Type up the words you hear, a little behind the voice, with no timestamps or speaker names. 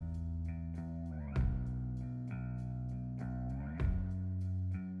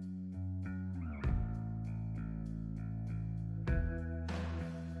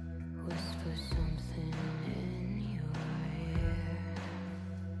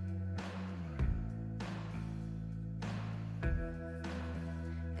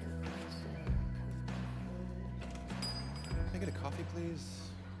please.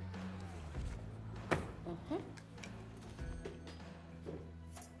 Mm-hmm.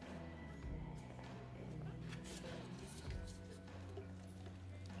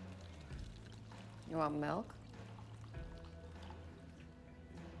 You want milk?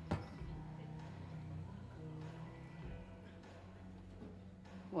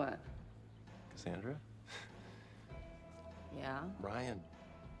 What? Cassandra? Yeah? Ryan.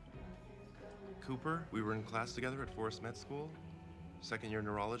 Cooper, we were in class together at Forest Med School. Second year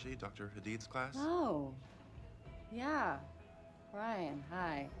neurology, Dr. Hadid's class. Oh, yeah. Ryan,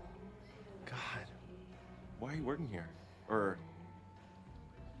 hi. God, why are you working here? Or,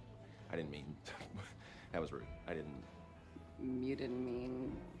 I didn't mean, that was rude. I didn't. You didn't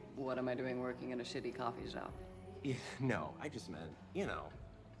mean, what am I doing working in a shitty coffee shop? Yeah, no, I just meant, you know,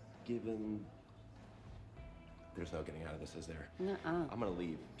 given there's no getting out of this, is there? Nuh-uh. I'm gonna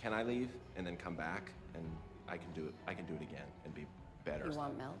leave. Can I leave and then come back and I can do it again and be better? You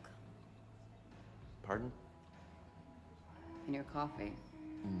want milk? Pardon? In your coffee?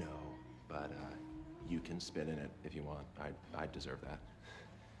 No, but you can spit in it if you want. I deserve that.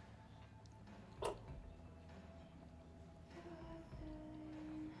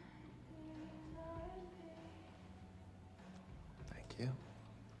 Thank you.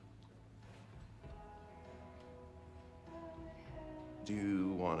 Do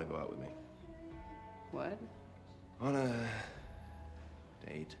you want to go out with me? What? On a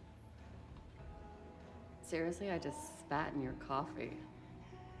date? Seriously, I just spat in your coffee.